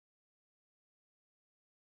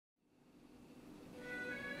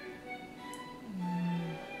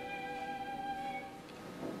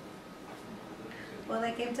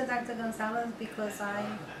I came to Dr. Gonzalez because I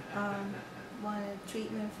wanted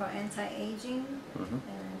treatment for anti-aging, and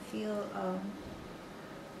I feel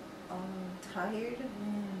tired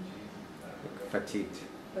and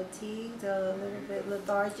fatigued, a little bit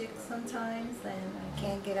lethargic sometimes, and I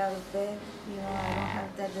can't get out of bed. You know, I don't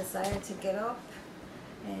have that desire to get up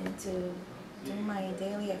and to do my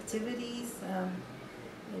daily activities.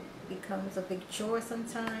 It becomes a big chore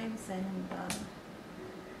sometimes, and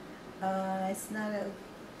it's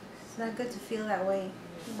not good to feel that way.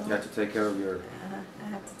 You know? You have to take care of your... I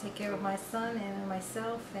have to take care of my son and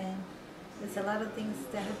myself, and there's a lot of things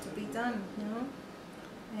that have to be done, you know.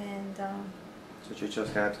 And so you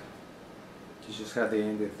just had the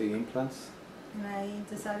implants? And I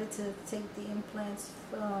decided to take the implants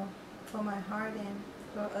for my heart and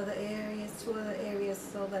for other areas, 2 other areas,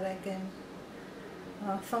 so that I can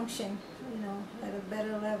function, you know, at a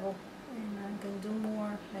better level, and I can do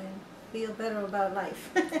more and feel better about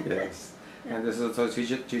life. Yes. Yeah. And this is, so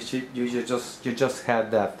you just had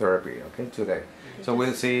that therapy, okay, today. So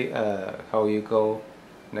we'll see how you go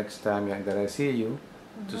next time that I see you,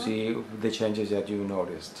 to see the changes that you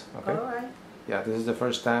noticed. Okay. All right. Yeah, this is the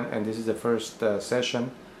first time, and this is the first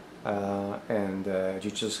session, and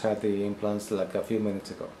you just had the implants like a few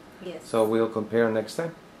minutes ago. Yes. So we'll compare next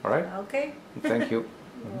time. All right. Okay. Thank you.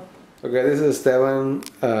 Okay, this is Esteban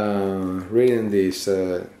reading this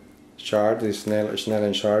chart, this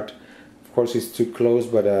Snellen chart. Of course, it's too close,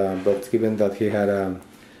 but given that he had a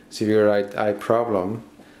severe eye problem,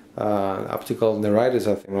 optical neuritis,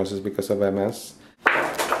 I think, was because of MS.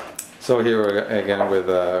 So here again with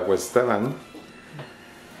Esteban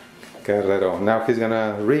Guerrero. Now he's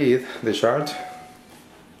gonna read the chart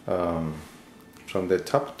from the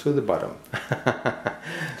top to the bottom.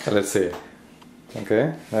 Let's see.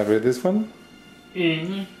 Okay, I read this one.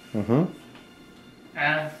 E.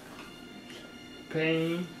 F.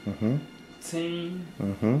 P. T.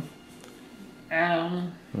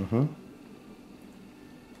 L.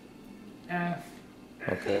 F.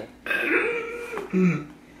 Okay.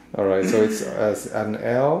 All right, so it's as an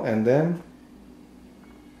L and then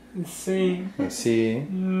C. a C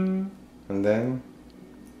and then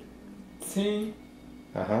T.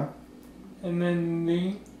 And then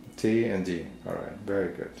D. T and D. All right, very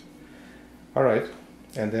good. All right,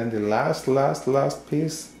 and then the last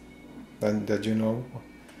piece that you know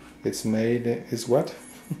it's made is what?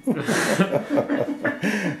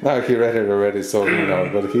 Now he read it already, so you know,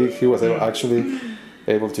 but he was actually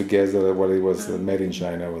able to guess what it was made in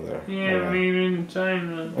China over there. Yeah, right. made in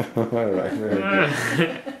China. All right, very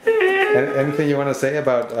good. Anything you want to say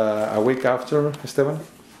about a week after, Esteban?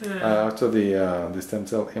 After the stem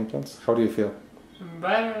cell implants? How do you feel?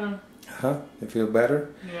 Better. You feel better?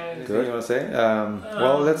 Yeah. Good. You want to say?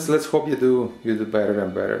 Well, let's hope you do better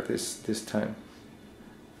and better this time.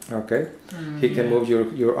 Okay. He can move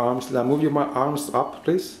your arms. Now move your arms up,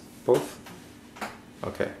 please. Both.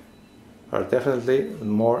 Okay. Are definitely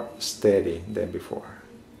more steady than before,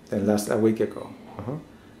 than a week ago.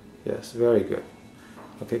 Yes, very good.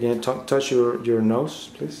 Okay, can you touch your nose,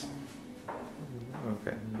 please?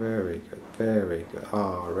 Okay, very good, very good.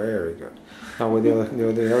 Oh, very good. Now with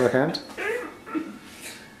the other hand.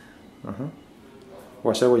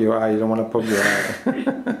 Watch out with your eye. You don't want to poke your eye.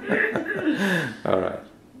 All right,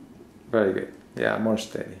 very good. Yeah, more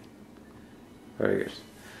steady. Very good.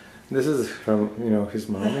 This is from his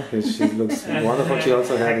mom. She looks wonderful. She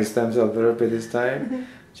also had the stem cell therapy this time.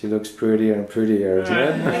 She looks prettier and prettier.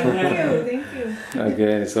 Thank you.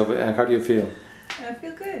 Okay, so and how do you feel? I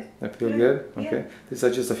feel good. I feel good. Okay, yeah. These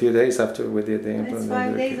are just a few days after we did the implant. It's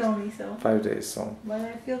 5 days only, so. 5 days, so. But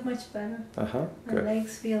I feel much better. Good. My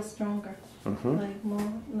legs feel stronger. Like more,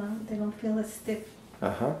 they don't feel as stiff.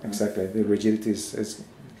 Exactly. The rigidity is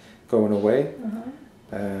going away.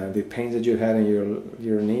 The pain that you had in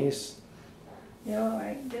your knees. Yeah, all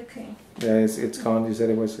right, okay. Yeah, it's gone. You said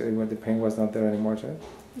the pain was not there anymore, right?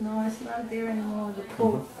 No, it's not there anymore. The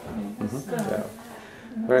pull. Yeah.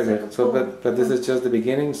 Very good. So, but this is just the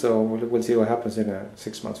beginning. So we'll see what happens in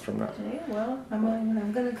 6 months from now. Okay, well,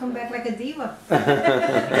 I'm gonna come back like a diva.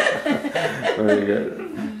 Very good.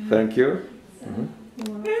 Thank you. You're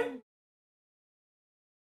welcome.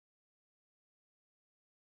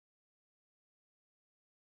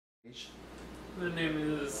 My name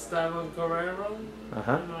is Esteban Guerrero.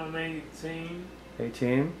 I'm 18.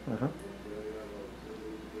 18.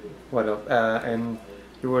 What else? And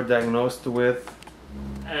you were diagnosed with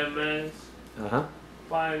MS.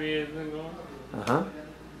 5 years ago.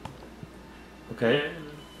 Okay.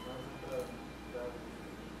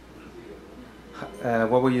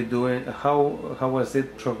 What were you doing? How was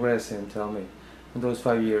it progressing? Tell me. In those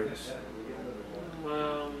 5 years. Well,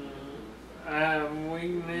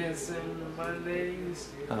 weakness in my legs.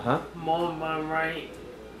 More on my right.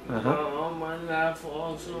 But on my left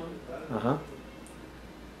also.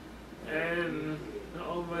 And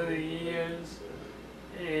over the years,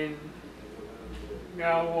 it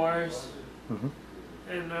got worse.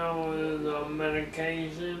 And I was on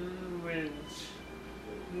medication, which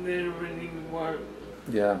didn't really work.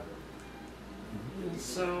 Yeah.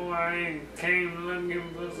 So I came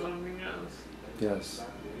looking for something else. Yes.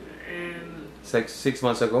 And 6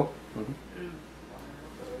 months ago.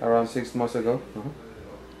 Around 6 months ago.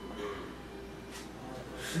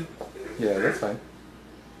 Yeah, that's fine.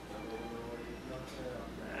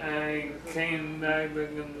 I came back to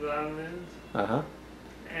Gonzalez.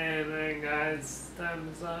 And I got stem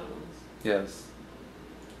cells. Yes.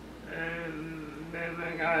 And then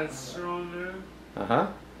I got stronger.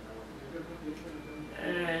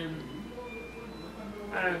 And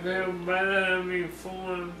I feel better than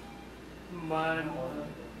before, but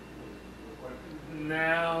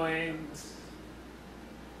now it's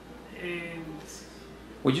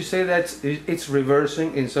Would you say that it's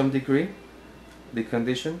reversing in some degree, the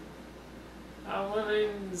condition? I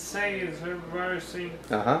wouldn't say it's reversing.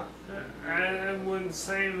 I wouldn't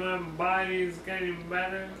say my body's getting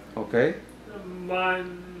better. Okay. But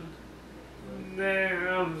then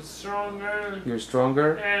I'm stronger. You're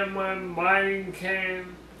stronger? And my body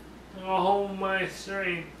can hold my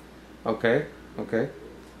strength. Okay. Okay.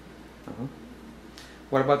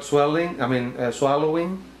 What about swelling? I mean,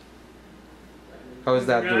 swallowing? How is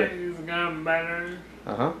that doing? It's gotten better.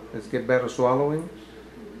 It's get better swallowing?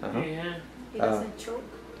 Yeah. He doesn't choke.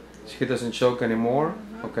 He doesn't choke anymore?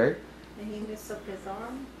 Okay. And he lifts up his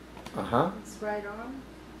arm. His right arm.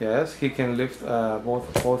 Yes, he can lift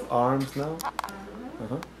both arms now.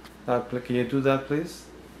 Can you do that, please?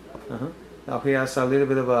 Now he has a little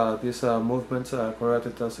bit of these movements,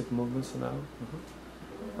 choreotactic movements now.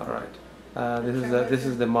 All right. This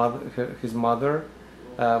is the mother, his mother.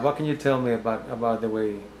 What can you tell me about the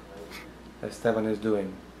way Esteban is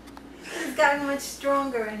doing? He's gotten much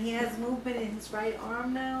stronger, and he has movement in his right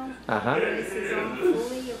arm now. He raises his arm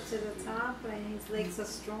fully up to the top, and his legs are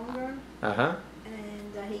stronger.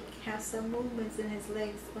 And he has some movements in his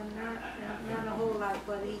legs, but not a whole lot,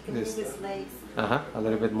 but he can move his legs. A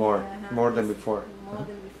little bit more, more than before. More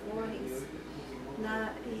than before.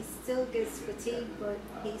 He still gets fatigued, but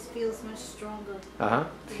he feels much stronger.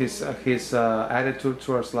 His attitude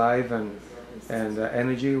towards life and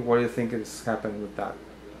energy. What do you think has happened with that?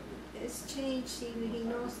 It's changed. He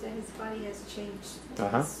knows that his body has changed.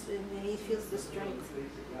 And he feels the strength.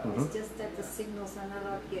 It's just that the signals are not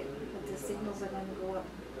up yet, but the signals are going to go up.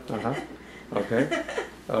 Okay.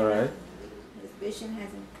 All right. His vision has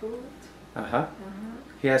improved.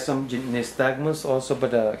 He has some nystagmus also,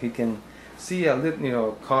 but he can see a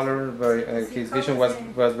little, color. His vision was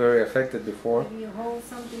very affected before. When you hold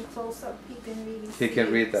something close up, he can really see it. He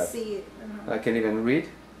can read that. See it. I can even read.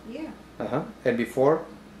 Yeah. And before?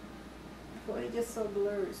 Before he just saw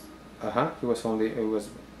blurs. It was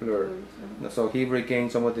blurred. So he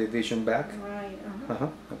regained some of the vision back. Right.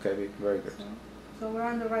 Okay. Very good. So we're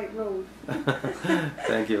on the right road.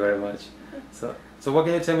 Thank you very much. So what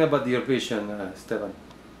can you tell me about your vision, Esteban?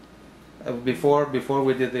 Before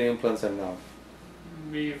we did the implants and now?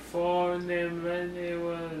 Before the implant, it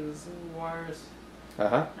was worse.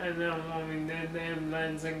 And then when we did the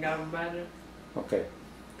implants, it got better. Okay,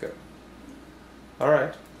 good. All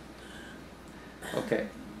right. Okay,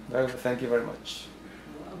 thank you very much.